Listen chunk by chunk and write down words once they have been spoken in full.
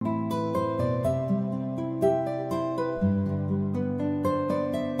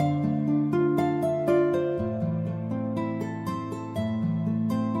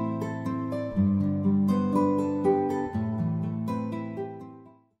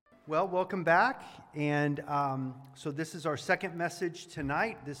Well, welcome back. And so this is our second message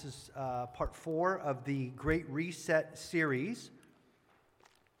tonight. This is part 4 of the Great Reset series.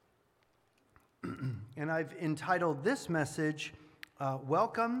 And I've entitled this message,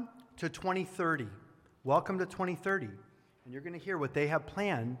 Welcome to 2030. Welcome to 2030. And you're going to hear what they have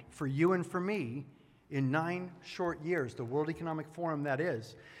planned for you and for me in 9 short years, the World Economic Forum, that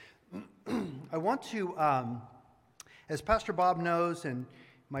is. I want to, as Pastor Bob knows and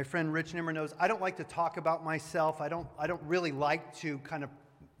my friend Rich Nimmer knows, I don't like to talk about myself. I don't really like to kind of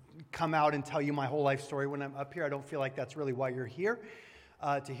come out and tell you my whole life story when I'm up here. I don't feel like that's really why you're here,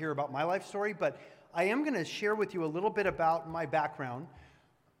 to hear about my life story. But I am going to share with you a little bit about my background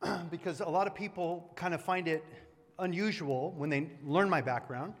because a lot of people kind of find it unusual when they learn my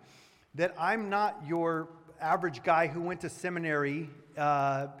background that I'm not your average guy who went to seminary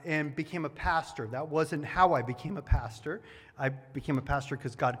and became a pastor. That wasn't how I became a pastor. I became a pastor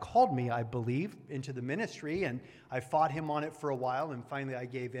because God called me, I believe, into the ministry, and I fought him on it for a while, and finally I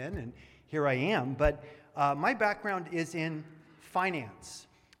gave in, and here I am. But my background is in finance.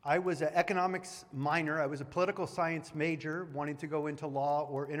 I was an economics minor. I was a political science major, wanting to go into law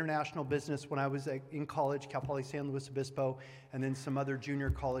or international business when I was in college, Cal Poly San Luis Obispo, and then some other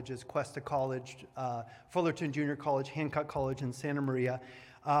junior colleges, Cuesta College, Fullerton Junior College, Hancock College in Santa Maria,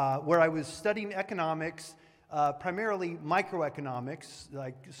 where I was studying economics, primarily microeconomics,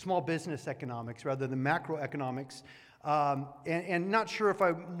 like small business economics rather than macroeconomics, and not sure if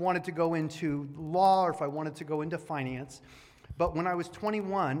I wanted to go into law or if I wanted to go into finance. But when I was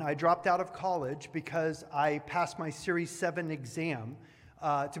 21, I dropped out of college because I passed my Series 7 exam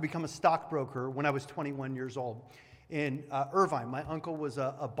to become a stockbroker when I was 21 years old. In Irvine, my uncle was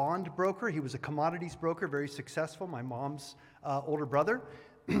a bond broker. He was a commodities broker, very successful, my mom's older brother.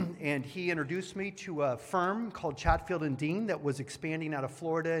 And he introduced me to a firm called Chatfield & Dean that was expanding out of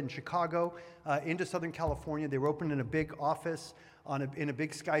Florida and Chicago into Southern California. They were opening a big office in a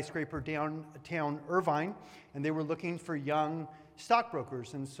big skyscraper downtown Irvine, and they were looking for young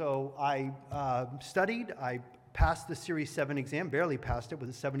stockbrokers. And so I studied. I passed the Series 7 exam, barely passed it with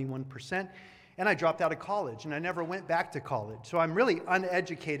a 71%, and I dropped out of college, and I never went back to college. So I'm really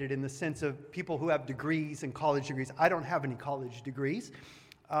uneducated in the sense of people who have degrees and college degrees. I don't have any college degrees,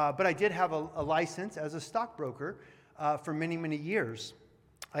 but I did have a license as a stockbroker for many, many years.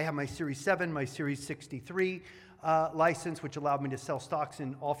 I have my Series 7, my Series 63 license, which allowed me to sell stocks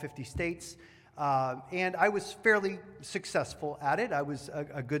in all 50 states. And I was fairly successful at it. I was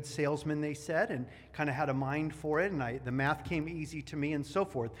a good salesman, they said, and kind of had a mind for it, and the math came easy to me and so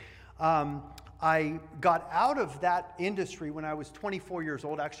forth. I got out of that industry when I was 24 years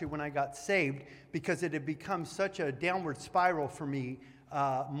old, actually when I got saved, because it had become such a downward spiral for me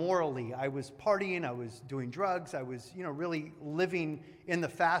morally. I was partying, I was doing drugs, I was, really living in the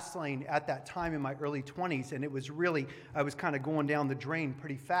fast lane at that time in my early 20s, and it was really, I was kind of going down the drain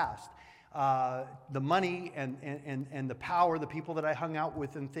pretty fast. The money and the power, the people that I hung out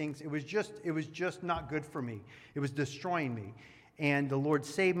with and things, it was just not good for me. It was destroying me. And the Lord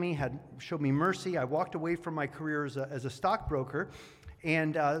saved me, showed me mercy. I walked away from my career as a stockbroker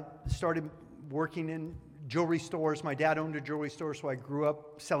and started working in jewelry stores. My dad owned a jewelry store, so I grew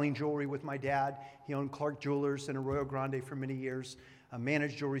up selling jewelry with my dad. He owned Clark Jewelers in Arroyo Grande for many years,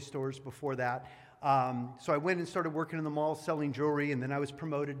 managed jewelry stores before that. So I went and started working in the mall selling jewelry, and then I was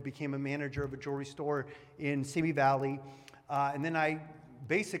promoted, became a manager of a jewelry store in Simi Valley. And then I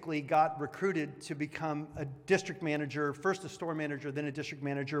basically got recruited to become a district manager, first a store manager, then a district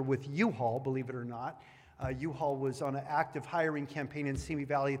manager with U-Haul, believe it or not. U-Haul was on an active hiring campaign in Simi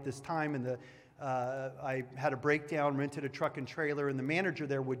Valley at this time, and I had a breakdown, rented a truck and trailer, and the manager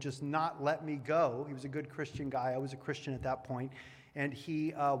there would just not let me go. He was a good Christian guy. I was a Christian at that point, and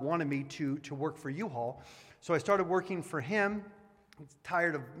he wanted me to work for U-Haul. So I started working for him. I was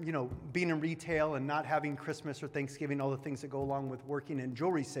tired of being in retail and not having Christmas or Thanksgiving, all the things that go along with working in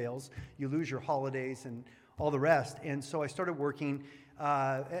jewelry sales. You lose your holidays and all the rest. And so I started working.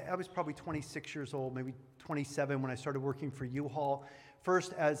 I was probably 26 years old, maybe 27 when I started working for U-Haul.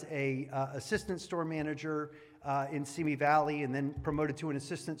 First as a assistant store manager in Simi Valley, and then promoted to an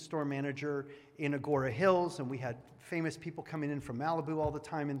assistant store manager in Agora Hills, and we had famous people coming in from Malibu all the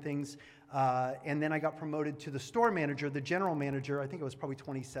time and things. And then I got promoted to the store manager, the general manager. I think it was probably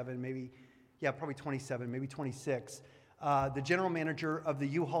 27, probably 27, maybe 26. The general manager of the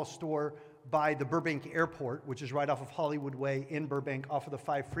U-Haul store by the Burbank Airport, which is right off of Hollywood Way in Burbank, off of the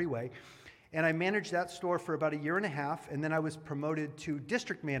 5 freeway. And I managed that store for about a year and a half, and then I was promoted to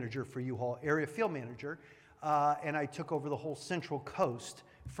district manager for U-Haul, area field manager, and I took over the whole Central Coast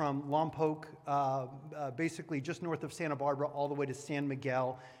from Lompoc, basically just north of Santa Barbara, all the way to San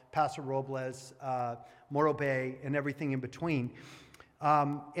Miguel, Paso Robles, Morro Bay, and everything in between.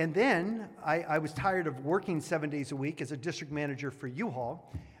 And then I was tired of working 7 days a week as a district manager for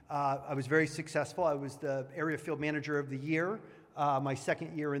U-Haul. I was very successful. I was the area field manager of the year, my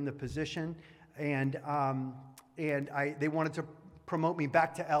second year in the position, and they wanted to promote me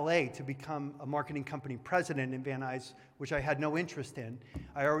back to LA to become a marketing company president in Van Nuys, which I had no interest in.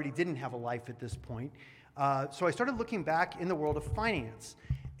 I already didn't have a life at this point. So I started looking back in the world of finance,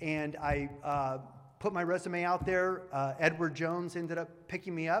 and I put my resume out there. Edward Jones ended up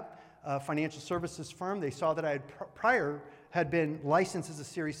picking me up, a financial services firm. They saw that I had been licensed as a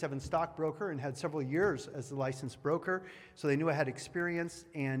Series 7 stockbroker and had several years as a licensed broker, so they knew I had experience,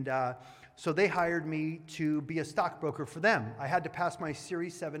 and so they hired me to be a stockbroker for them. I had to pass my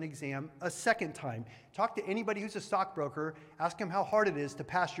Series 7 exam a second time. Talk to anybody who's a stockbroker, ask them how hard it is to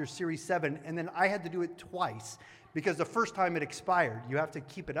pass your Series 7, and then I had to do it twice because the first time it expired. You have to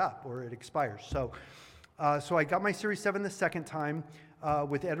keep it up or it expires. So I got my Series 7 the second time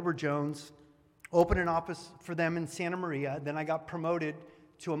with Edward Jones, opened an office for them in Santa Maria. Then I got promoted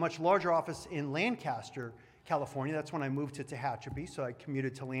to a much larger office in Lancaster, California. That's when I moved to Tehachapi, so I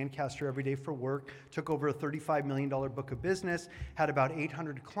commuted to Lancaster every day for work, took over a $35 million book of business, had about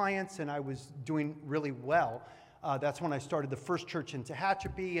 800 clients, and I was doing really well. That's when I started the first church in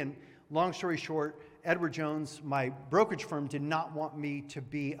Tehachapi, and long story short, Edward Jones, my brokerage firm, did not want me to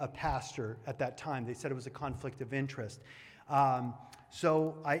be a pastor at that time. They said it was a conflict of interest.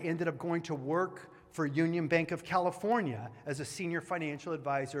 So I ended up going to work for Union Bank of California as a senior financial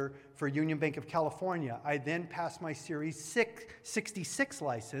advisor for Union Bank of California. I then passed my Series 66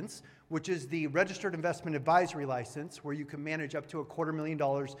 license, which is the Registered Investment Advisory license, where you can manage up to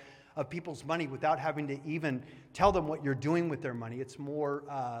 $250,000 of people's money without having to even tell them what you're doing with their money. It's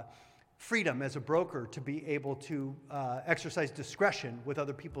more freedom as a broker to be able to exercise discretion with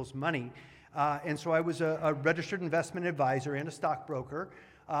other people's money. And so I was a registered investment advisor and a stockbroker.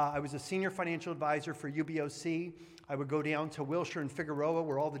 I was a senior financial advisor for UBOC. I would go down to Wilshire and Figueroa,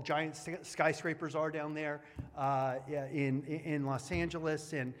 where all the giant skyscrapers are down there in Los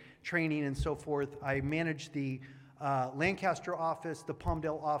Angeles, and training and so forth. I managed the Lancaster office, the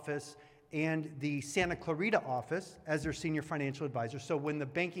Palmdale office, and the Santa Clarita office as their senior financial advisor. So when the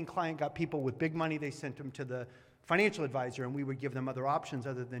banking client got people with big money, they sent them to the financial advisor, and we would give them other options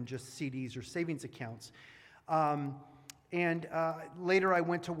other than just CDs or savings accounts. Later I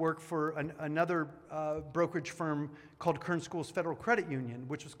went to work for another brokerage firm called Kern Schools Federal Credit Union,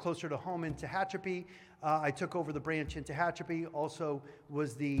 which was closer to home in Tehachapi. I took over the branch in Tehachapi, also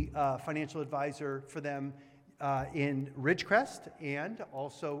was the financial advisor for them in Ridgecrest and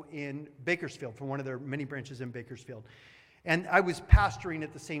also in Bakersfield, for one of their many branches in Bakersfield. And I was pastoring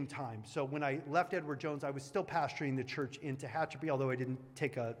at the same time. So when I left Edward Jones, I was still pastoring the church in Tehachapi, although I didn't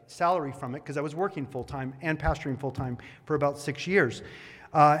take a salary from it because I was working full-time and pastoring full-time for about 6 years.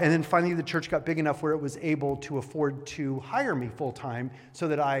 And then finally the church got big enough where it was able to afford to hire me full-time, so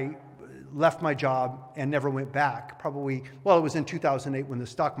that I left my job and never went back. It was in 2008 when the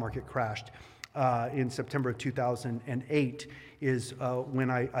stock market crashed. In September of 2008 is when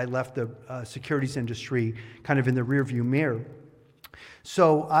I left the securities industry kind of in the rearview mirror.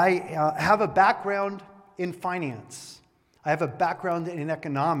 So I have a background in finance. I have a background in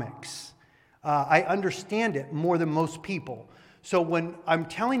economics. I understand it more than most people. So when I'm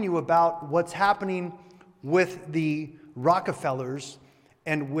telling you about what's happening with the Rockefellers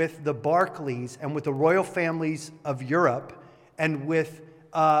and with the Barclays and with the royal families of Europe and with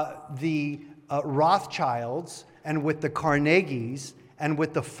the Rothschilds and with the Carnegies and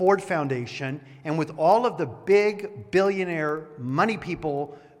with the Ford Foundation and with all of the big billionaire money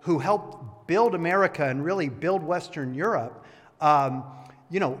people who helped build America and really build Western Europe, I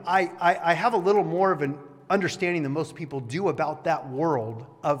have a little more of an understanding than most people do about that world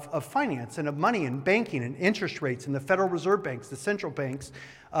of finance and of money and banking and interest rates and the Federal Reserve banks, the central banks,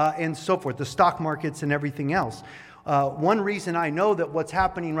 and so forth, the stock markets and everything else. One reason I know that what's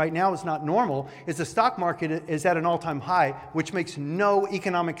happening right now is not normal is the stock market is at an all-time high, which makes no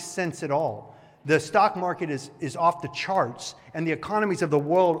economic sense at all. The stock market is off the charts, and the economies of the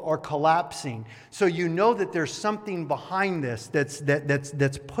world are collapsing. So you know that there's something behind this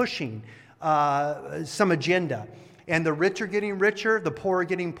that's pushing some agenda. And the rich are getting richer, the poor are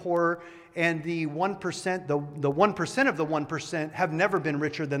getting poorer, and the 1%, the 1% of the 1% have never been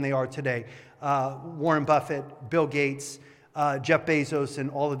richer than they are today. Warren Buffett, Bill Gates, Jeff Bezos and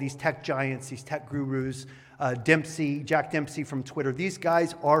all of these tech giants, these tech gurus, Jack Dempsey from Twitter. These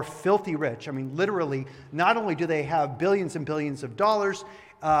guys are filthy rich. I mean, literally, not only do they have billions and billions of dollars,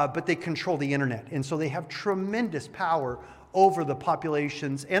 but they control the internet. And so they have tremendous power over the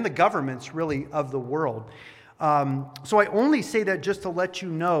populations and the governments, really, of the world. So I only say that just to let you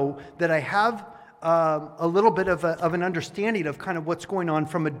know that I have a little bit of an understanding of kind of what's going on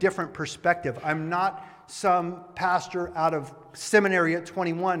from a different perspective. I'm not some pastor out of seminary at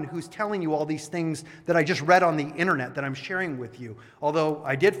 21 who's telling you all these things that I just read on the internet that I'm sharing with you, although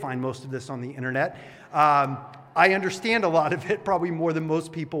I did find most of this on the internet. I understand a lot of it, probably more than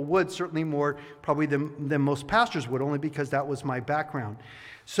most people would, certainly more probably than most pastors would, only because that was my background.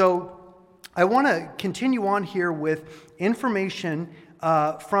 So I want to continue on here with information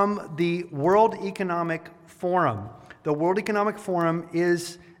from the World Economic Forum. The World Economic Forum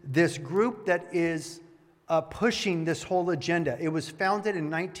is this group that is pushing this whole agenda. It was founded in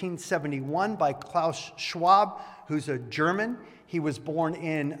 1971 by Klaus Schwab, who's a German. He was born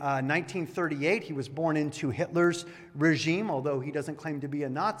in 1938. He was born into Hitler's regime, although he doesn't claim to be a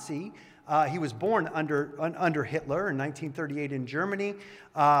Nazi. He was born under Hitler in 1938 in Germany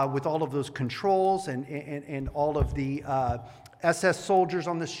with all of those controls and all of the SS soldiers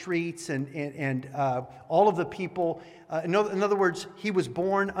on the streets and all of the people. In other words, he was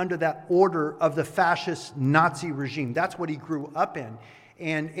born under that order of the fascist Nazi regime. That's what he grew up in.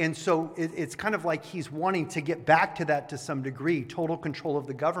 And so it's kind of like he's wanting to get back to that to some degree, total control of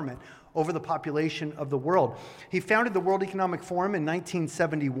the government over the population of the world. He founded the World Economic Forum in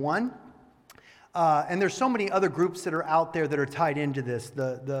 1971. And there's so many other groups that are out there that are tied into this.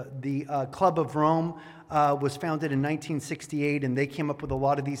 The Club of Rome was founded in 1968, and they came up with a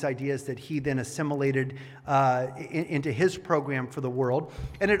lot of these ideas that he then assimilated into his program for the world.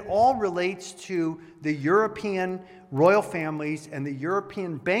 And it all relates to the European royal families and the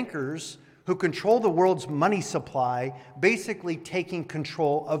European bankers who control the world's money supply, basically taking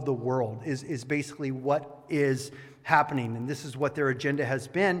control of the world is basically what is happening. And this is what their agenda has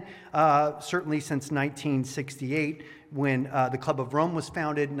been, certainly since 1968, when the Club of Rome was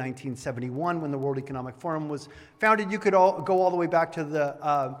founded, 1971, when the World Economic Forum was founded. You could go all the way back to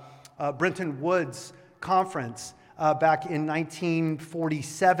the Bretton Woods Conference back in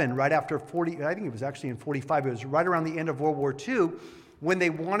 1947, right after I think it was actually in 45. It was right around the end of World War II, when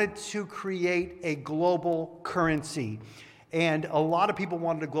they wanted to create a global currency. And a lot of people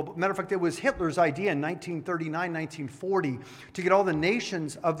wanted a global. Matter of fact, it was Hitler's idea in 1939, 1940, to get all the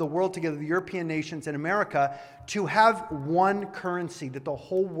nations of the world together, the European nations and America, to have one currency, that the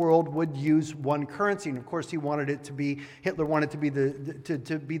whole world would use one currency. And of course, Hitler wanted to be the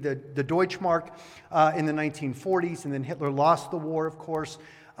Deutschmark in the 1940s, and then Hitler lost the war, of course.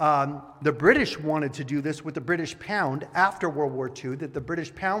 The British wanted to do this with the British pound after World War II, that the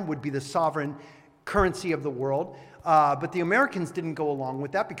British pound would be the sovereign currency of the world. But the Americans didn't go along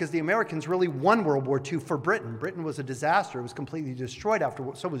with that because the Americans really won World War II for Britain. Britain was a disaster. It was completely destroyed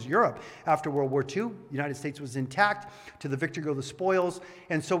so was Europe after World War II. The United States was intact. To the victor go the spoils.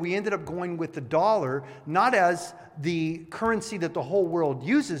 And so we ended up going with the dollar, not as the currency that the whole world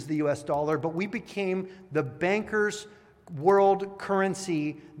uses, the US dollar, but we became the bankers' world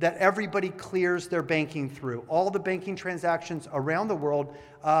currency that everybody clears their banking through. All the banking transactions around the world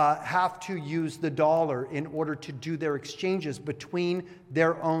have to use the dollar in order to do their exchanges between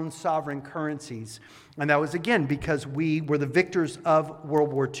their own sovereign currencies. And that was, again, because we were the victors of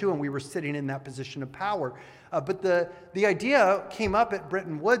World War II and we were sitting in that position of power. But the idea came up at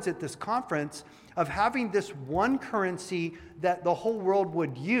Bretton Woods at this conference of having this one currency that the whole world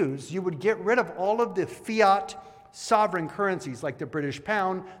would use. You would get rid of all of the fiat sovereign currencies like the British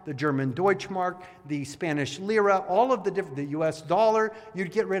pound, the German Deutschmark, the Spanish lira, all of the US dollar.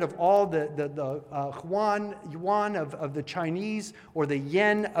 You'd get rid of all the yuan of the Chinese or the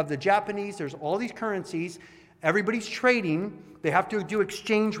yen of the Japanese. There's all these currencies. Everybody's trading. They have to do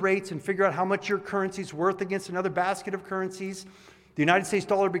exchange rates and figure out how much your currency's worth against another basket of currencies. The United States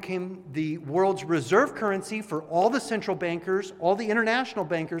dollar became the world's reserve currency for all the central bankers. All the international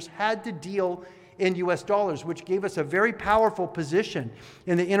bankers had to deal in US dollars, which gave us a very powerful position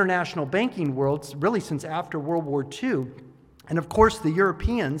in the international banking world, really since after World War II. And of course, the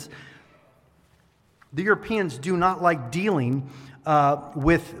Europeans do not like dealing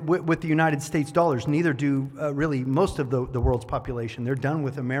with the United States dollars. Neither do really most of the world's population. They're done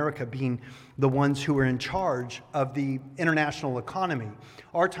with America being the ones who are in charge of the international economy.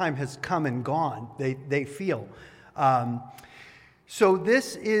 Our time has come and gone, they feel. So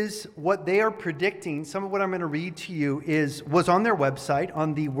this is what they are predicting. Some of what I'm going to read to you was on their website,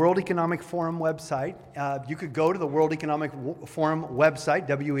 on the World Economic Forum website. You could go to the World Economic Forum website,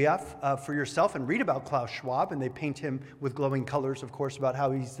 WEF, for yourself and read about Klaus Schwab. And they paint him with glowing colors, of course, about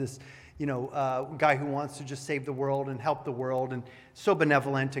how he's this guy who wants to just save the world and help the world and so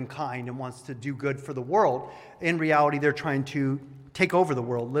benevolent and kind and wants to do good for the world. In reality, they're trying to take over the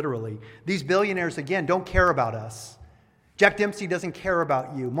world, literally. These billionaires, again, don't care about us. Jack Dempsey doesn't care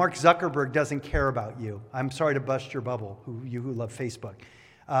about you. Mark Zuckerberg doesn't care about you. I'm sorry to bust your bubble, you who love Facebook.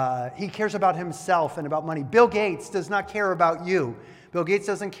 He cares about himself and about money. Bill Gates does not care about you. Bill Gates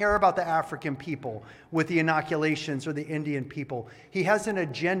doesn't care about the African people with the inoculations or the Indian people. He has an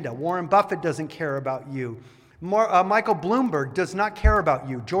agenda. Warren Buffett doesn't care about you. Michael Bloomberg does not care about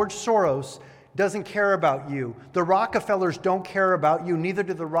you. George Soros doesn't care about you. The Rockefellers don't care about you, neither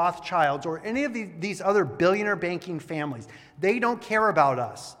do the Rothschilds or any of these other billionaire banking families. They don't care about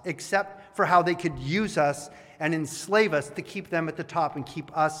us except for how they could use us and enslave us to keep them at the top and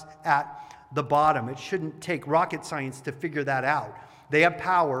keep us at the bottom. It shouldn't take rocket science to figure that out. They have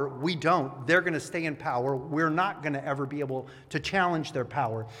power. We don't. They're going to stay in power. We're not going to ever be able to challenge their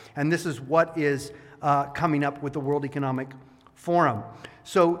power. And this is what is coming up with the World Economic Forum.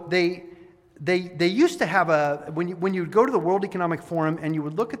 So they used to have when you go to the World Economic Forum and you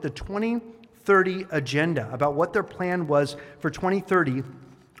would look at the 2030 agenda about what their plan was for 2030,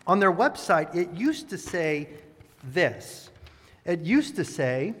 on their website, it used to say this. It used to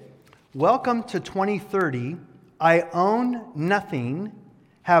say, "Welcome to 2030. I own nothing,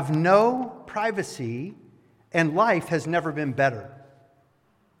 have no privacy, and life has never been better."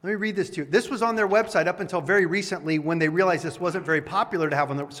 Let me read this to you. This was on their website up until very recently when they realized this wasn't very popular to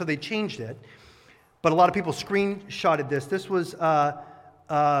have on there, so they changed it. But a lot of people screenshotted this. This was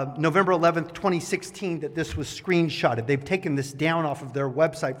November 11th, 2016 that this was screenshotted. They've taken this down off of their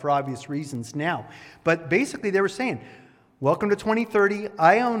website for obvious reasons now. But basically they were saying, "Welcome to 2030.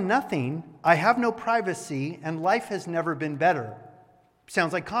 I own nothing. I have no privacy, and life has never been better."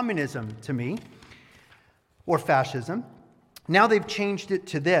 Sounds like communism to me, or fascism. Now they've changed it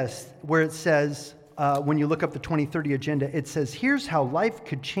to this, where it says, when you look up the 2030 agenda, it says, "Here's how life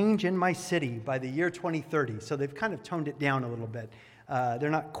could change in my city by the year 2030. So they've kind of toned it down a little bit.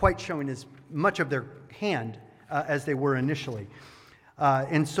 They're not quite showing as much of their hand as they were initially.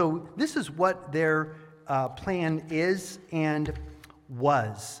 And so this is what their plan is and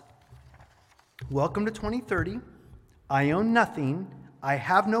was. Welcome to 2030. I own nothing. I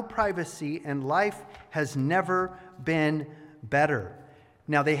have no privacy, and life has never been better.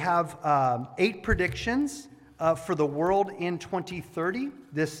 Now, they have 8 predictions for the world in 2030.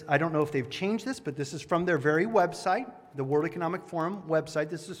 This, I don't know if they've changed this, but this is from their very website, the World Economic Forum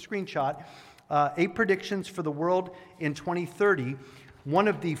website. This is a screenshot. 8 predictions for the world in 2030. One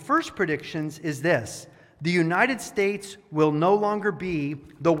of the first predictions is this: the United States will no longer be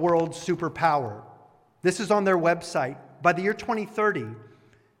the world's superpower. This is on their website. By the year 2030,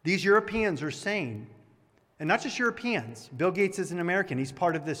 these Europeans are saying, and not just Europeans, Bill Gates is an American, he's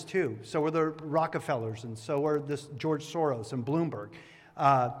part of this too. So are the Rockefellers, and so are this George Soros and Bloomberg.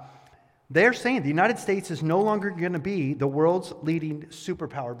 They're saying the United States is no longer going to be the world's leading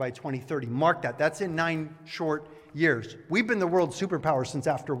superpower by 2030. Mark that. That's in 9 short years. We've been the world's superpower since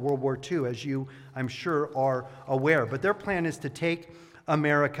after World War II, as you, I'm sure, are aware. But their plan is to take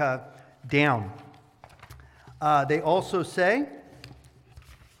America down. They also say,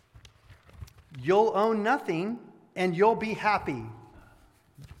 you'll own nothing and you'll be happy.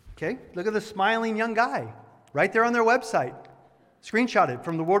 Okay, look at the smiling young guy right there on their website. Screenshotted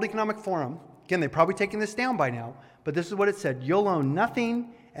from the World Economic Forum. Again, they've probably taken this down by now, but this is what it said. You'll own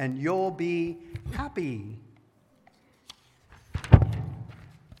nothing and you'll be happy.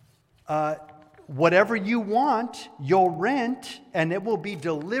 Whatever you want, you'll rent, and it will be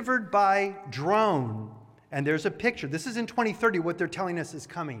delivered by drone. And there's a picture. This is in 2030, what they're telling us is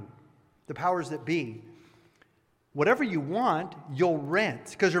coming. The powers that be. Whatever you want, you'll rent.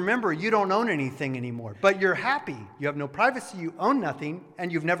 Because remember, you don't own anything anymore. But you're happy. You have no privacy, you own nothing,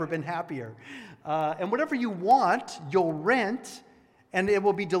 and you've never been happier. And whatever you want, you'll rent, and it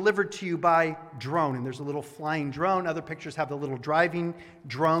will be delivered to you by drone. And there's a little flying drone. Other pictures have the little driving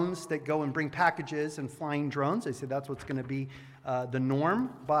drones that go and bring packages, and flying drones. They say that's what's going to be the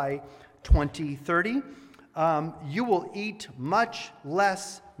norm by 2030. You will eat much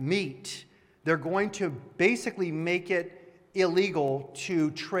less meat. They're going to basically make it illegal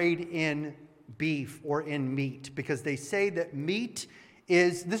to trade in beef or in meat, because they say that meat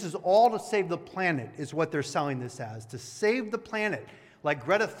this is all to save the planet, is what they're selling this as. To save the planet, like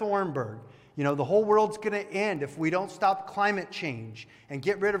Greta Thunberg, You know, the whole world's going to end if we don't stop climate change and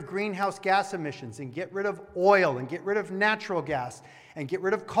get rid of greenhouse gas emissions and get rid of oil and get rid of natural gas and get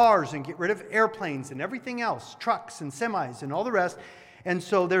rid of cars and get rid of airplanes and everything else, trucks and semis and all the rest. And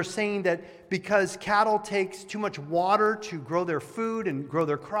so they're saying that because cattle takes too much water to grow their food and grow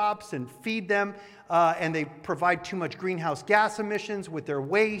their crops and feed them, and they provide too much greenhouse gas emissions with their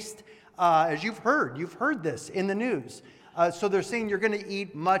waste, as you've heard this in the news. So they're saying you're going to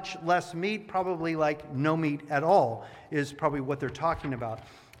eat much less meat, probably like no meat at all, is probably what they're talking about.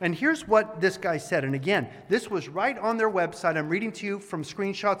 And here's what this guy said. And again, this was right on their website. I'm reading to you from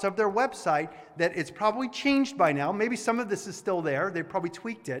screenshots of their website that it's probably changed by now. Maybe some of this is still there. They probably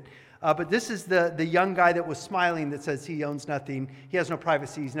tweaked it. But this is the young guy that was smiling that says he owns nothing. He has no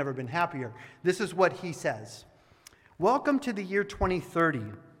privacy. He's never been happier. This is what he says. Welcome to the year 2030.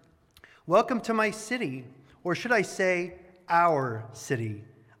 Welcome to my city, or should I say our city.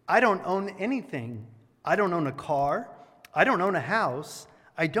 I don't own anything. I don't own a car. I don't own a house.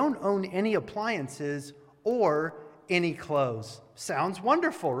 I don't own any appliances or any clothes. Sounds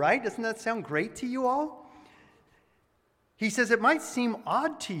wonderful, right? Doesn't that sound great to you all? He says it might seem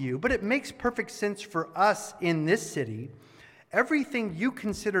odd to you, but it makes perfect sense for us in this city. Everything you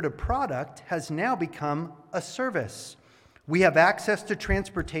considered a product has now become a service. We have access to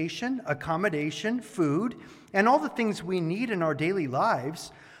transportation, accommodation, food, and all the things we need in our daily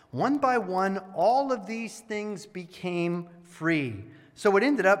lives. One by one, all of these things became free. So it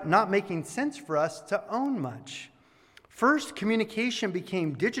ended up not making sense for us to own much. First, communication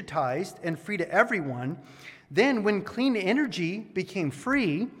became digitized and free to everyone. Then, when clean energy became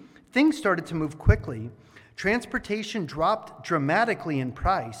free, things started to move quickly. Transportation dropped dramatically in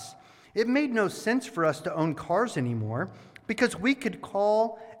price. It made no sense for us to own cars anymore because we could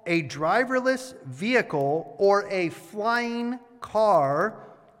call a driverless vehicle or a flying car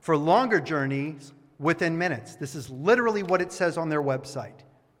for longer journeys within minutes. This is literally what it says on their website.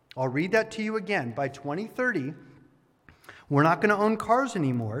 I'll read that to you again. By 2030, we're not going to own cars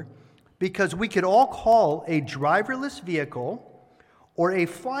anymore because we could all call a driverless vehicle or a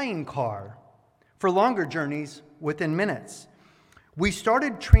flying car for longer journeys within minutes. We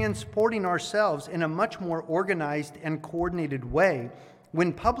started transporting ourselves in a much more organized and coordinated way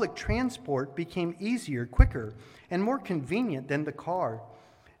when public transport became easier, quicker, and more convenient than the car.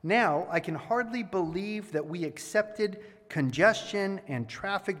 Now, I can hardly believe that we accepted congestion and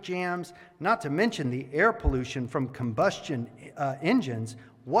traffic jams, not to mention the air pollution from combustion engines.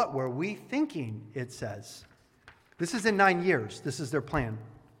 What were we thinking, it says. This is in 9 years. This is their plan.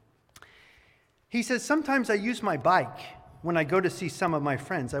 He says, sometimes I use my bike when I go to see some of my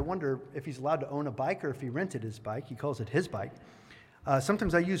friends. I wonder if he's allowed to own a bike or if he rented his bike. He calls it his bike.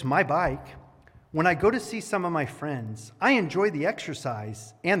 Sometimes I use my bike when I go to see some of my friends. I enjoy the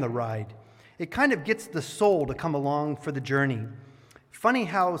exercise and the ride. It kind of gets the soul to come along for the journey. Funny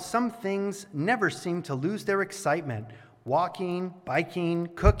how some things never seem to lose their excitement. Walking, biking,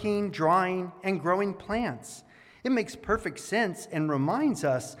 cooking, drawing, and growing plants. It makes perfect sense and reminds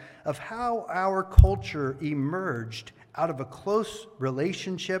us of how our culture emerged out of a close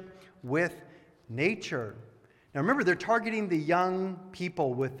relationship with nature. Now remember, they're targeting the young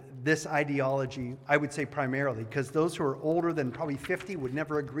people with this ideology, I would say primarily, because those who are older than probably 50 would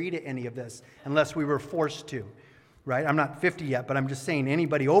never agree to any of this unless we were forced to, right? I'm not 50 yet, but I'm just saying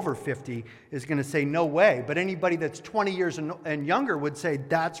anybody over 50 is going to say no way. But anybody that's 20 years and younger would say,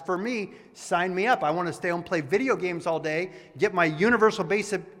 that's for me, sign me up. I want to stay home and play video games all day, get my universal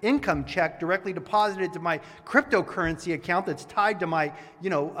basic income check directly deposited to my cryptocurrency account that's tied to my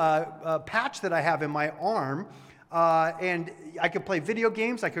patch that I have in my arm. And I could play video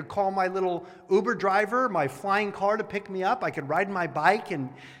games. I could call my little Uber driver, my flying car to pick me up. I could ride my bike and,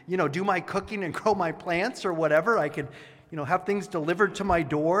 do my cooking and grow my plants or whatever. I could, have things delivered to my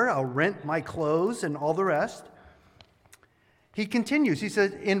door. I'll rent my clothes and all the rest. He continues. He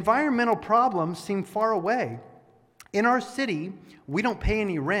says, environmental problems seem far away. In our city, we don't pay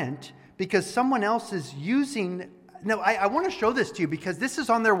any rent because someone else is using. No, I want to show this to you because this is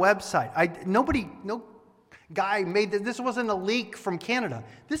on their website. No guy made this. This wasn't a leak from Canada.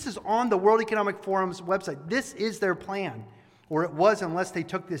 This is on the World Economic Forum's website. This is their plan, or it was, unless they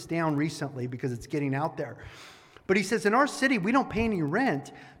took this down recently because it's getting out there. But he says, in our city, we don't pay any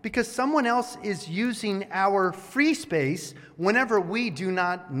rent because someone else is using our free space whenever we do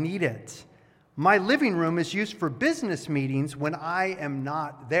not need it. My living room is used for business meetings when I am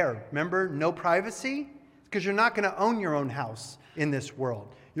not there. Remember, no privacy? Because you're not going to own your own house in this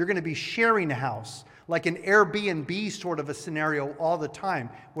world. You're going to be sharing a house like an Airbnb sort of a scenario all the time,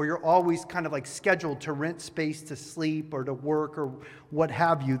 where you're always kind of like scheduled to rent space to sleep or to work or what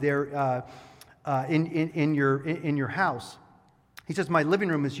have you there in your house. He says, my living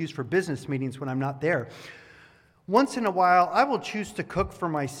room is used for business meetings when I'm not there. Once in a while, I will choose to cook for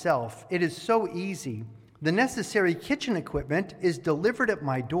myself. It is so easy. The necessary kitchen equipment is delivered at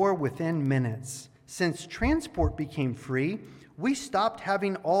my door within minutes. Since transport became free, we stopped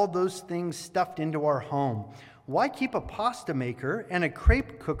having all those things stuffed into our home. Why keep a pasta maker and a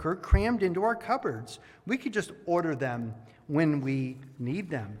crepe cooker crammed into our cupboards? We could just order them when we need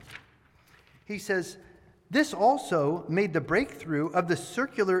them. He says, this also made the breakthrough of the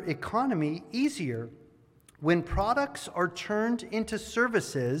circular economy easier. When products are turned into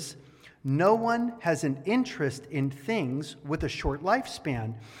services, no one has an interest in things with a short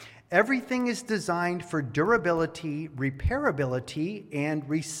lifespan. Everything is designed for durability, repairability, and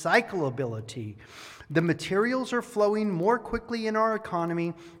recyclability. The materials are flowing more quickly in our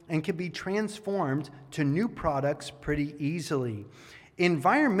economy and can be transformed to new products pretty easily.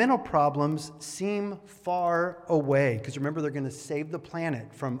 Environmental problems seem far away, because remember, they're going to save the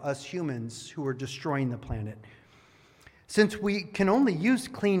planet from us humans who are destroying the planet. Since we can only use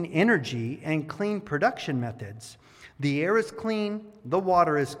clean energy and clean production methods, the air is clean, the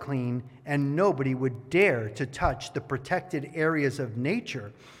water is clean, and nobody would dare to touch the protected areas of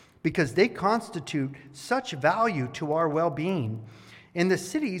nature because they constitute such value to our well-being. In the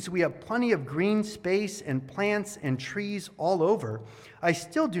cities, we have plenty of green space and plants and trees all over. I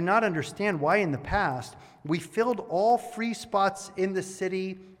still do not understand why in the past we filled all free spots in the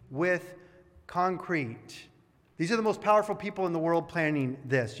city with concrete. These are the most powerful people in the world planning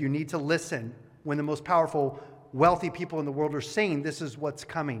this. You need to listen when the most powerful, wealthy people in the world are saying this is what's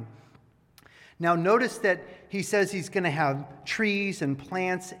coming. Now notice that he says he's going to have trees and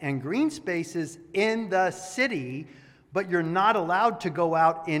plants and green spaces in the city, but you're not allowed to go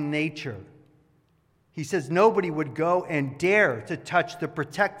out in nature. He says nobody would go and dare to touch the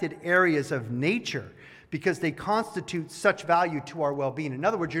protected areas of nature because they constitute such value to our well-being. In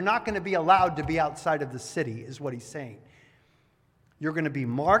other words, you're not going to be allowed to be outside of the city, is what he's saying. You're going to be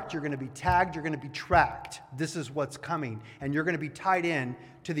marked, you're going to be tagged, you're going to be tracked. This is what's coming. And you're going to be tied in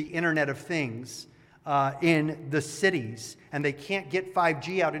to the Internet of Things in the cities. And they can't get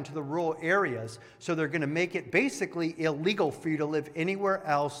 5G out into the rural areas, so they're going to make it basically illegal for you to live anywhere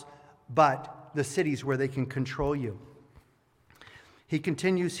else but the cities where they can control you. He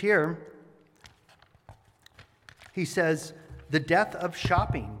continues here. He says, the death of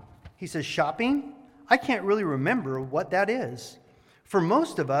shopping. He says, shopping? I can't really remember what that is. For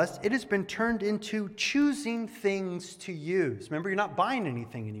most of us, it has been turned into choosing things to use. Remember, you're not buying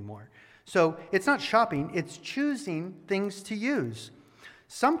anything anymore. So it's not shopping, it's choosing things to use.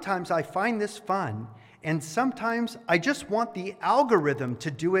 Sometimes I find this fun, and sometimes I just want the algorithm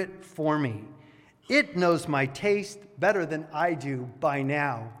to do it for me. It knows my taste better than I do by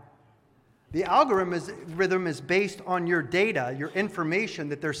now. The algorithm is based on your data, your information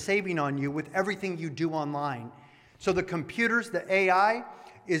that they're saving on you with everything you do online. So the computers, the AI,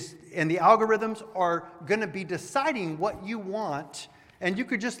 and the algorithms are going to be deciding what you want, and you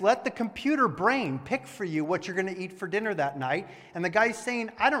could just let the computer brain pick for you what you're going to eat for dinner that night. And the guy's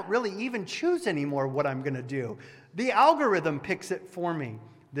saying, I don't really even choose anymore what I'm going to do. The algorithm picks it for me.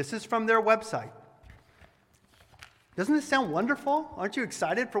 This is from their website. Doesn't this sound wonderful? Aren't you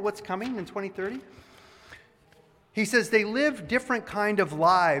excited for what's coming in 2030? He says they live different kind of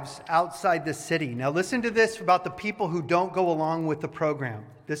lives outside the city. Now listen to this about the people who don't go along with the program.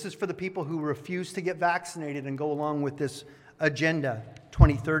 This is for the people who refuse to get vaccinated and go along with this agenda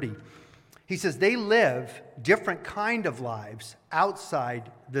 2030. He says they live different kind of lives outside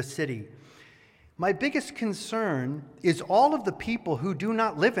the city. My biggest concern is all of the people who do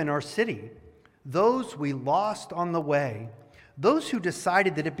not live in our city, those we lost on the way. Those who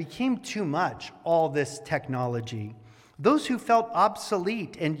decided that it became too much, all this technology. Those who felt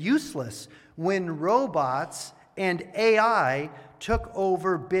obsolete and useless when robots and AI took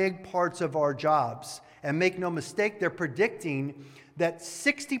over big parts of our jobs. And make no mistake, they're predicting that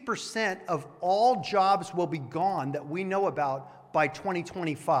 60% of all jobs will be gone that we know about by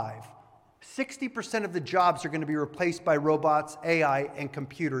 2025. 60% of the jobs are going to be replaced by robots, AI, and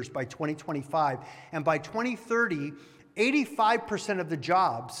computers by 2025. And by 2030, 85% of the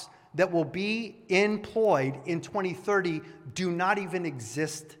jobs that will be employed in 2030 do not even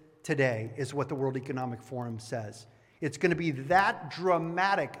exist today, is what the World Economic Forum says. It's going to be that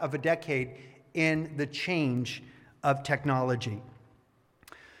dramatic of a decade in the change of technology.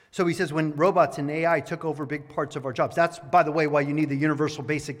 So he says when robots and AI took over big parts of our jobs, that's, by the way, why you need the universal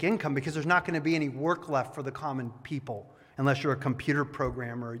basic income, because there's not going to be any work left for the common people unless you're a computer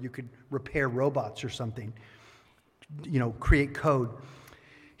programmer or you could repair robots or something, create code.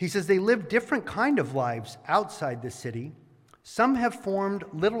 He says they live different kind of lives outside the city. Some have formed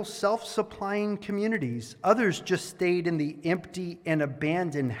little self-supplying communities. Others just stayed in the empty and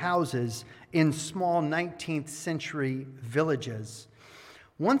abandoned houses in small 19th century villages.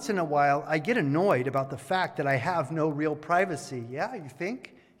 Once in a while, I get annoyed about the fact that I have no real privacy. Yeah, you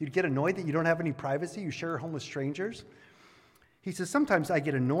think? You'd get annoyed that you don't have any privacy? You share a home with strangers? He says, sometimes I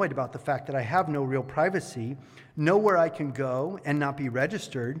get annoyed about the fact that I have no real privacy, nowhere I can go and not be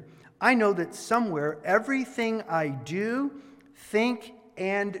registered. I know that somewhere everything I do, think,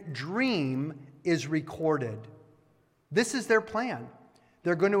 and dream is recorded. This is their plan.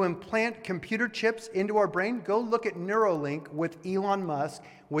 They're going to implant computer chips into our brain. Go look at Neuralink with Elon Musk,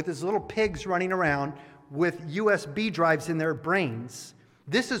 with his little pigs running around with USB drives in their brains.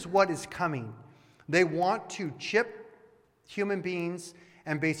 This is what is coming. They want to chip human beings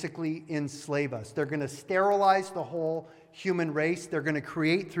and basically enslave us. They're going to sterilize the whole human race. They're going to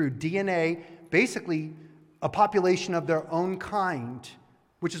create through DNA basically a population of their own kind,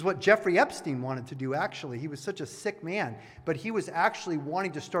 which is what Jeffrey Epstein wanted to do, actually. He was such a sick man, but he was actually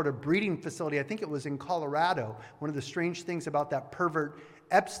wanting to start a breeding facility. I think it was in Colorado. One of the strange things about that pervert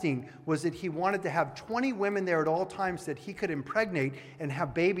Epstein was that he wanted to have 20 women there at all times that he could impregnate and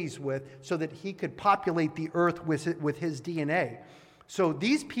have babies with so that he could populate the earth with his DNA. So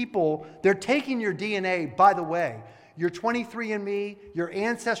these people, they're taking your DNA, by the way. Your 23andMe, your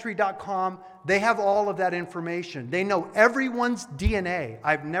Ancestry.com, they have all of that information. They know everyone's DNA.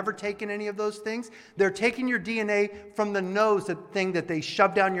 I've never taken any of those things. They're taking your DNA from the nose, the thing that they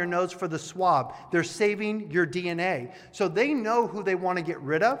shove down your nose for the swab. They're saving your DNA. So they know who they want to get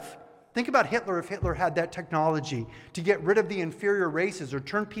rid of. Think about Hitler if Hitler had that technology to get rid of the inferior races or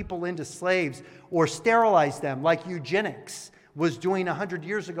turn people into slaves or sterilize them like eugenics was doing 100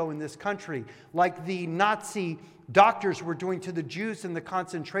 years ago in this country, like the Nazi doctors were doing to the Jews in the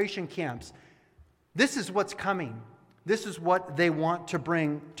concentration camps. This is what's coming. This is what they want to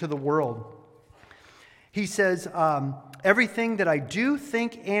bring to the world. He says, everything that I do,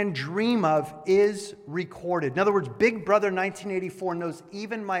 think, and dream of is recorded. In other words, Big Brother 1984 knows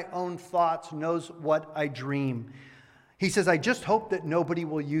even my own thoughts, knows what I dream. He says, I just hope that nobody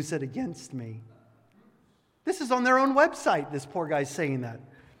will use it against me. This is on their own website, this poor guy's saying that.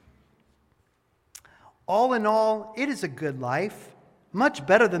 All in all, it is a good life, much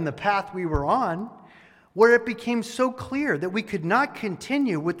better than the path we were on, where it became so clear that we could not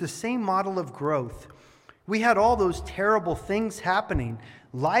continue with the same model of growth. We had all those terrible things happening,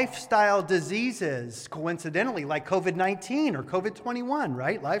 lifestyle diseases, coincidentally, like COVID-19 or COVID-21,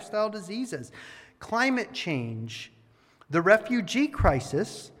 right? Lifestyle diseases, climate change, the refugee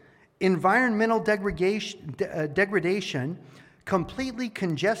crisis, environmental degradation, completely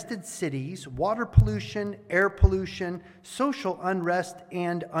congested cities, water pollution, air pollution, social unrest,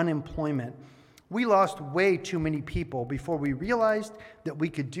 and unemployment. We lost way too many people before we realized that we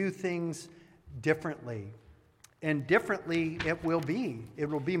could do things differently. And differently it will be. It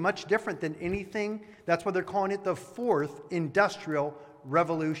will be much different than anything. That's why they're calling it the fourth industrial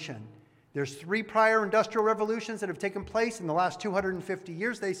revolution. There's 3 prior industrial revolutions that have taken place in the last 250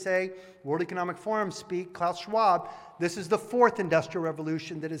 years, they say. World Economic Forum speak, Klaus Schwab. This is the 4th industrial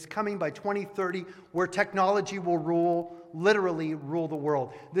revolution that is coming by 2030, where technology will literally rule the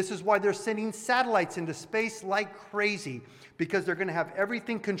world. This is why they're sending satellites into space like crazy, because they're going to have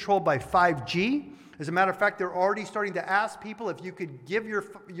everything controlled by 5G. As a matter of fact, they're already starting to ask people if you could give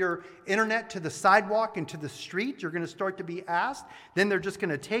your internet to the sidewalk and to the street. You're going to start to be asked. Then they're just going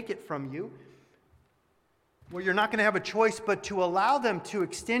to take it from you. Well, you're not going to have a choice but to allow them to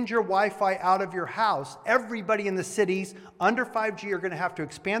extend your Wi-Fi out of your house. Everybody in the cities under 5G are going to have to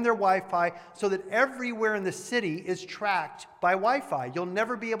expand their Wi-Fi so that everywhere in the city is tracked by Wi-Fi. You'll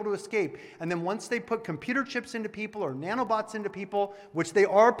never be able to escape. And then once they put computer chips into people or nanobots into people, which they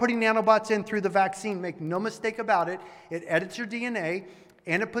are putting nanobots in through the vaccine, make no mistake about it, it edits your DNA,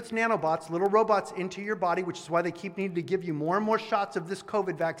 and it puts nanobots, little robots, into your body, which is why they keep needing to give you more and more shots of this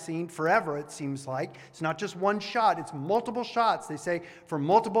COVID vaccine forever, it seems like. It's not just one shot, it's multiple shots, they say, for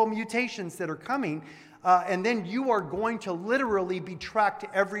multiple mutations that are coming. And then you are going to literally be tracked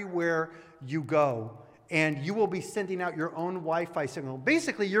everywhere you go. And you will be sending out your own Wi-Fi signal.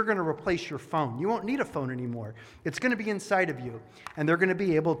 Basically, you're going to replace your phone. You won't need a phone anymore. It's going to be inside of you. And they're going to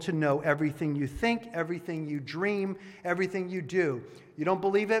be able to know everything you think, everything you dream, everything you do. You don't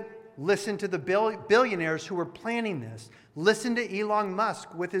believe it? Listen to the billionaires who are planning this. Listen to Elon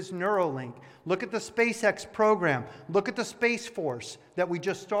Musk with his Neuralink. Look at the SpaceX program. Look at the Space Force that we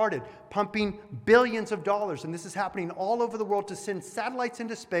just started, pumping billions of dollars. And this is happening all over the world to send satellites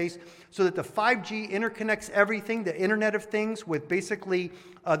into space so that the 5G interconnects everything, the Internet of Things, with basically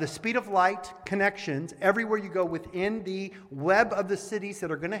the speed of light connections everywhere you go within the web of the cities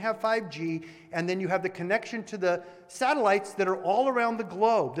that are going to have 5G. And then you have the connection to the satellites that are all around the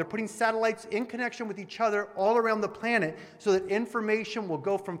globe. They're putting satellites in connection with each other all around the planet so that information will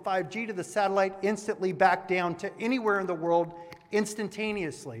go from 5G to the satellite instantly back down to anywhere in the world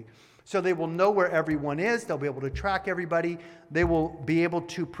instantaneously. So they will know where everyone is. They'll be able to track everybody. They will be able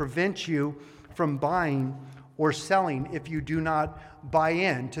to prevent you from buying or selling if you do not buy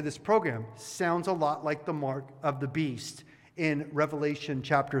in to this program. Sounds a lot like the mark of the beast in Revelation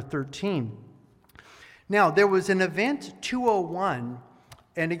chapter 13. Now, there was an Event 201,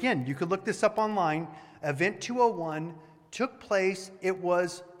 and again, you could look this up online. Event 201 took place. It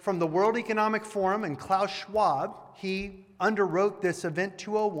was from the World Economic Forum, and Klaus Schwab, he underwrote this Event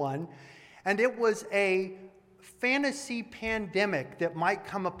 201, and it was a fantasy pandemic that might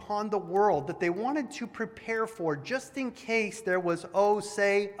come upon the world that they wanted to prepare for just in case there was,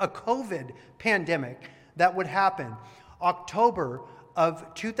 say, a COVID pandemic that would happen. October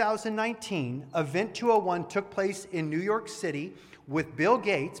of 2019, Event 201 took place in New York City with Bill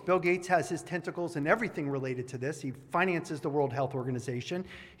Gates. Bill Gates has his tentacles in everything related to this. He finances the World Health Organization.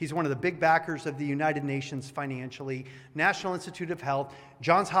 He's one of the big backers of the United Nations financially, National Institute of Health,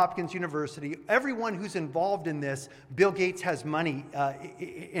 Johns Hopkins University. Everyone who's involved in this, Bill Gates has money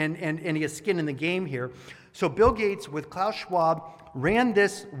and he has skin in the game here. So Bill Gates with Klaus Schwab ran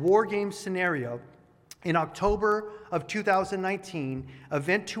this war game scenario in October of 2019,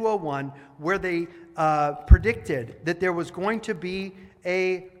 Event 201, where they predicted that there was going to be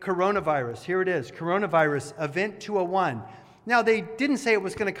a coronavirus. Here it is, coronavirus, Event 201. Now, they didn't say it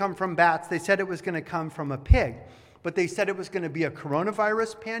was going to come from bats. They said it was going to come from a pig. But they said it was going to be a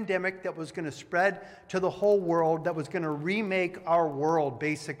coronavirus pandemic that was going to spread to the whole world, that was going to remake our world,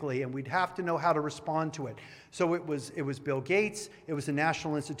 basically, and we'd have to know how to respond to it. So it was Bill Gates, it was the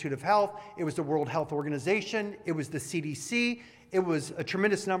National Institute of Health, it was the World Health Organization, it was the CDC, it was a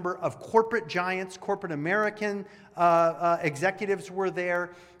tremendous number of corporate giants, corporate American executives were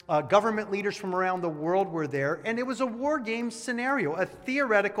there, government leaders from around the world were there, and it was a war game scenario, a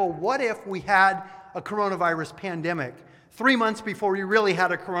theoretical what if we had a coronavirus pandemic 3 months before we really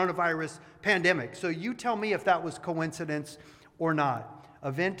had a coronavirus pandemic. So you tell me if that was coincidence or not.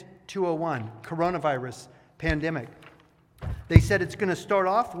 Event 201, coronavirus pandemic. They said it's going to start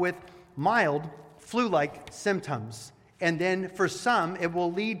off with mild flu-like symptoms, and then for some it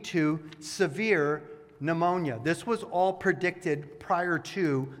will lead to severe pneumonia. This was all predicted prior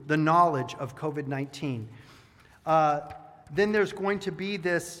to the knowledge of COVID-19. Then there's going to be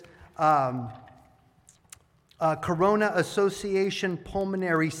this Corona Association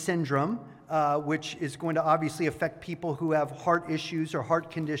Pulmonary Syndrome, which is going to obviously affect people who have heart issues or heart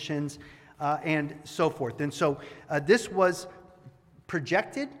conditions and so forth. And so this was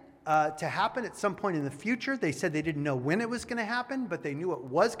projected to happen at some point in the future. They said they didn't know when it was going to happen, but they knew it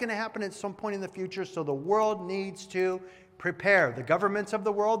was going to happen at some point in the future. So the world needs to prepare. The governments of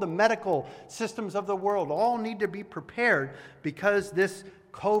the world, the medical systems of the world all need to be prepared because this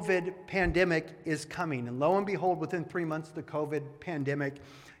COVID pandemic is coming. And lo and behold, within 3 months, the COVID pandemic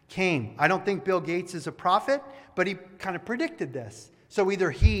came. I don't think Bill Gates is a prophet, but he kind of predicted this. So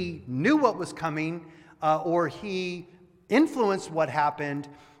either he knew what was coming, or he influenced what happened,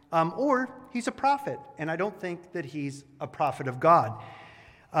 or he's a prophet. And I don't think that he's a prophet of God.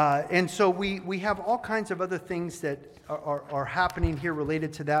 And so we have all kinds of other things that are happening here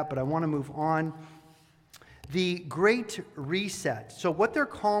related to that, but I want to move on. The Great Reset. So what they're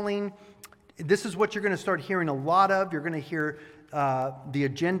calling, this is what you're going to start hearing a lot of. You're going to hear the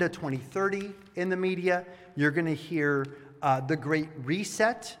Agenda 2030 in the media. You're going to hear the Great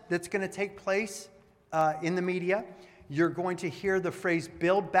Reset that's going to take place in the media. You're going to hear the phrase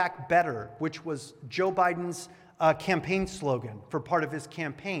Build Back Better, which was Joe Biden's campaign slogan for part of his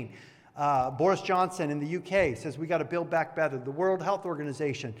campaign. Boris Johnson in the UK says we got to build back better. The World Health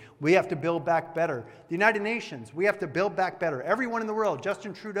Organization, we have to build back better. The United Nations, we have to build back better. Everyone in the world,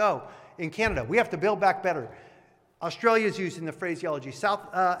 Justin Trudeau in Canada, we have to build back better. Australia is using the phraseology.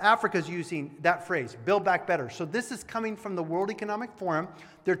 South Africa is using that phrase, build back better. So this is coming from the World Economic Forum.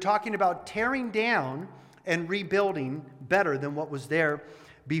 They're talking about tearing down and rebuilding better than what was there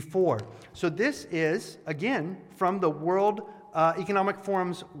before. So this is, again, from the World Economic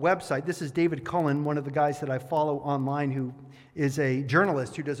Forum's website. This is David Cullen, one of the guys that I follow online, who is a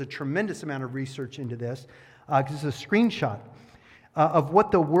journalist who does a tremendous amount of research into this. This is a screenshot of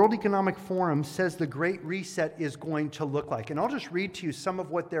what the World Economic Forum says the Great Reset is going to look like. And I'll just read to you some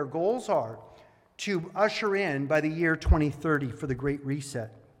of what their goals are to usher in by the year 2030 for the Great Reset.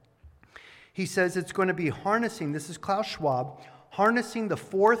 He says it's going to be harnessing, this is Klaus Schwab, harnessing the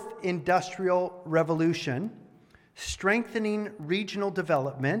fourth industrial revolution, strengthening regional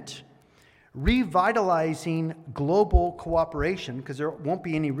development, revitalizing global cooperation, because there won't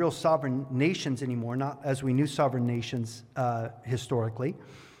be any real sovereign nations anymore, not as we knew sovereign nations historically.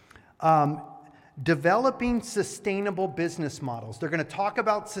 Developing sustainable business models. They're going to talk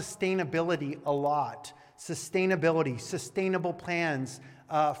about sustainability a lot. Sustainability, sustainable plans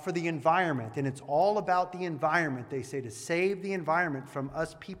for the environment. And it's all about the environment, they say, to save the environment from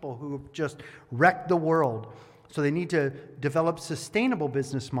us people who have just wrecked the world. So they need to develop sustainable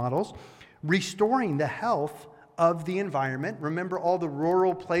business models. Restoring the health of the environment. Remember all the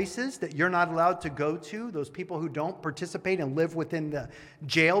rural places that you're not allowed to go to, those people who don't participate and live within the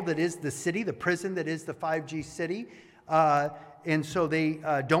jail that is the city, the prison that is the 5G city. And so they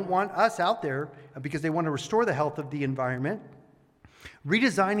don't want us out there because they want to restore the health of the environment.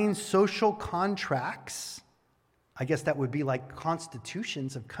 Redesigning social contracts. I guess that would be like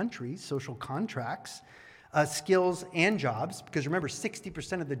constitutions of countries, social contracts. Skills and jobs, because remember,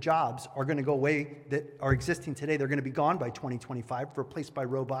 60% of the jobs are going to go away that are existing today. They're going to be gone by 2025, replaced by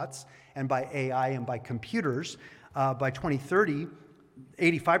robots and by AI and by computers. By 2030,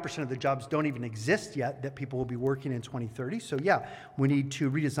 85% of the jobs don't even exist yet that people will be working in 2030. So yeah, we need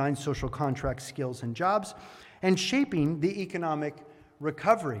to redesign social contracts, skills, and jobs, and shaping the economic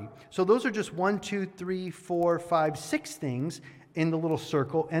recovery. So those are just 1, 2, 3, 4, 5, 6 things in the little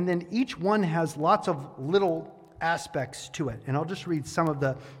circle, and then each one has lots of little aspects to it. And I'll just read some of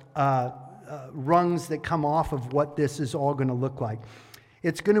the rungs that come off of what this is all going to look like.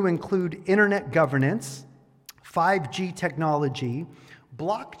 It's going to include internet governance, 5G technology,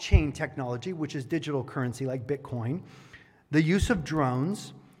 blockchain technology, which is digital currency like Bitcoin, the use of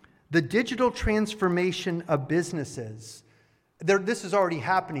drones, the digital transformation of businesses. This is already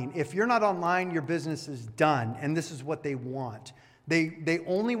happening. If you're not online, your business is done, and this is what they want. They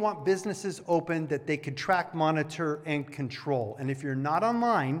only want businesses open that they can track, monitor, and control. And if you're not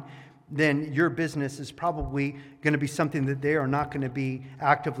online, then your business is probably going to be something that they are not going to be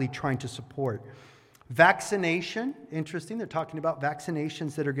actively trying to support. Vaccination, interesting. They're talking about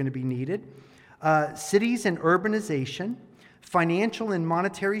vaccinations that are going to be needed. Cities and urbanization, financial and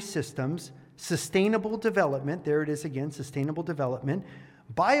monetary systems, sustainable development, there it is again, sustainable development.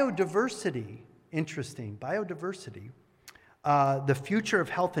 Biodiversity, interesting, biodiversity. The future of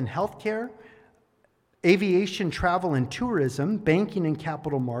health and healthcare, aviation, travel, and tourism, banking and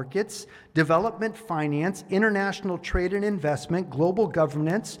capital markets, development finance, international trade and investment, global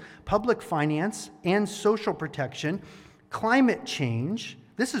governance, public finance, and social protection, climate change.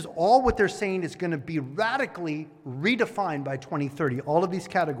 This is all what they're saying is going to be radically redefined by 2030, all of these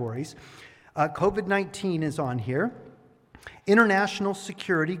categories. COVID-19 is on here. International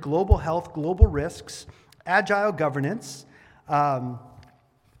security, global health, global risks, agile governance,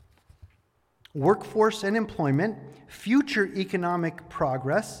 workforce and employment, future economic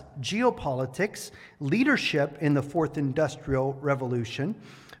progress, geopolitics, leadership in the fourth industrial revolution,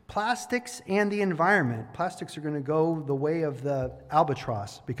 plastics and the environment. Plastics are going to go the way of the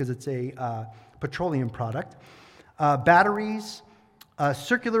albatross because it's a petroleum product. Batteries,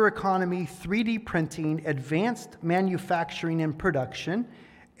 circular economy, 3D printing, advanced manufacturing and production,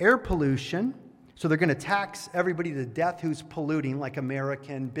 air pollution. So they're going to tax everybody to death who's polluting, like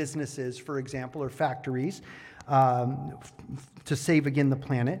American businesses, for example, or factories, to save again the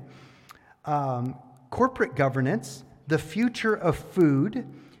planet. Corporate governance, the future of food,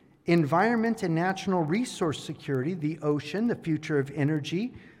 environment and natural resource security, the ocean, the future of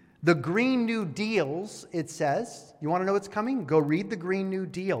energy, the Green New Deals, it says. You want to know what's coming? Go read the Green New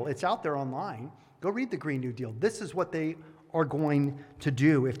Deal. It's out there online. Go read the Green New Deal. This is what they are going to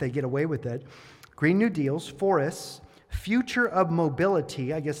do if they get away with it. Green New Deals, forests, future of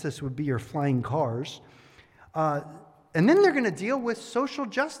mobility. I guess this would be your flying cars. And then they're going to deal with social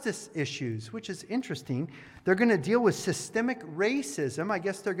justice issues, which is interesting. They're going to deal with systemic racism. I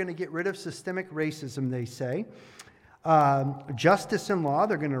guess they're going to get rid of systemic racism, they say. Justice and law.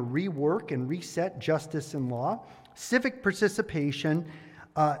 They're going to rework and reset justice and law. Civic participation.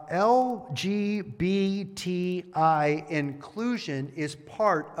 LGBTI inclusion is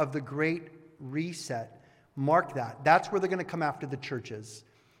part of the Great Reset. Mark that. That's where they're going to come after the churches.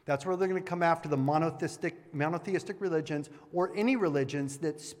 That's where they're going to come after the monotheistic religions or any religions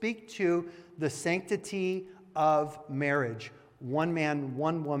that speak to the sanctity of marriage. One man,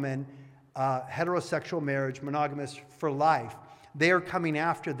 one woman, heterosexual marriage, monogamous for life. They are coming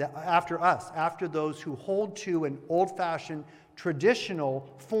after us, after those who hold to an old-fashioned, traditional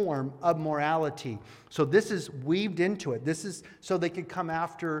form of morality. So this is weaved into it. This is so they could come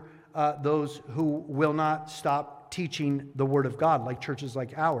after those who will not stop teaching the Word of God, like churches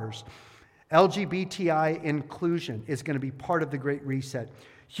like ours. LGBTI inclusion is going to be part of the Great Reset.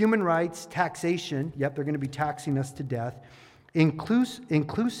 Human rights, taxation, yep, they're going to be taxing us to death.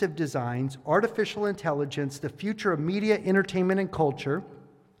 Inclusive designs, artificial intelligence, the future of media, entertainment, and culture.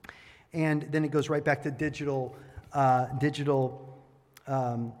 And then it goes right back to digital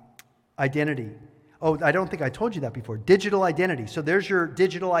identity. Oh, I don't think I told you that before. Digital identity. So there's your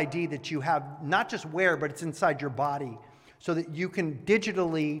digital ID that you have, not just wear, but it's inside your body, so that you can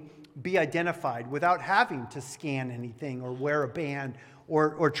digitally be identified without having to scan anything or wear a band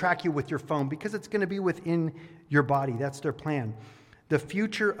or track you with your phone, because it's going to be within your body. That's their plan. The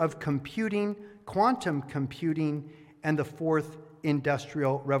future of computing, quantum computing, and the fourth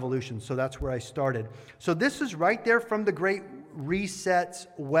industrial revolution. So that's where I started. So this is right there from the Great Reset's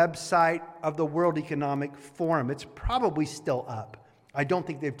website of the World Economic Forum. It's probably still up. I don't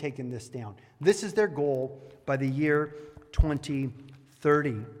think they've taken this down. This is their goal by the year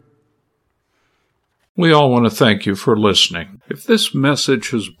 2030. We all want to thank you for listening. If this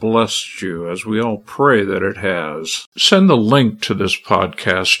message has blessed you, as we all pray that it has, send the link to this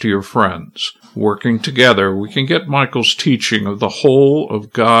podcast to your friends. Working together, we can get Michael's teaching of the whole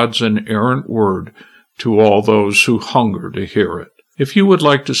of God's inerrant word to all those who hunger to hear it. If you would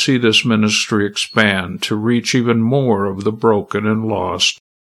like to see this ministry expand to reach even more of the broken and lost,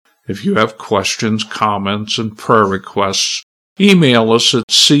 if you have questions, comments, and prayer requests, email us at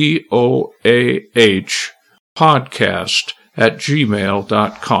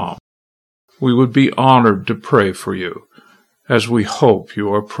coahpodcast@gmail.com. We would be honored to pray for you, as we hope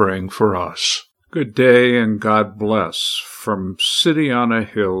you are praying for us. Good day and God bless from City on a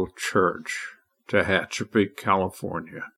Hill Church, Tehachapi, California.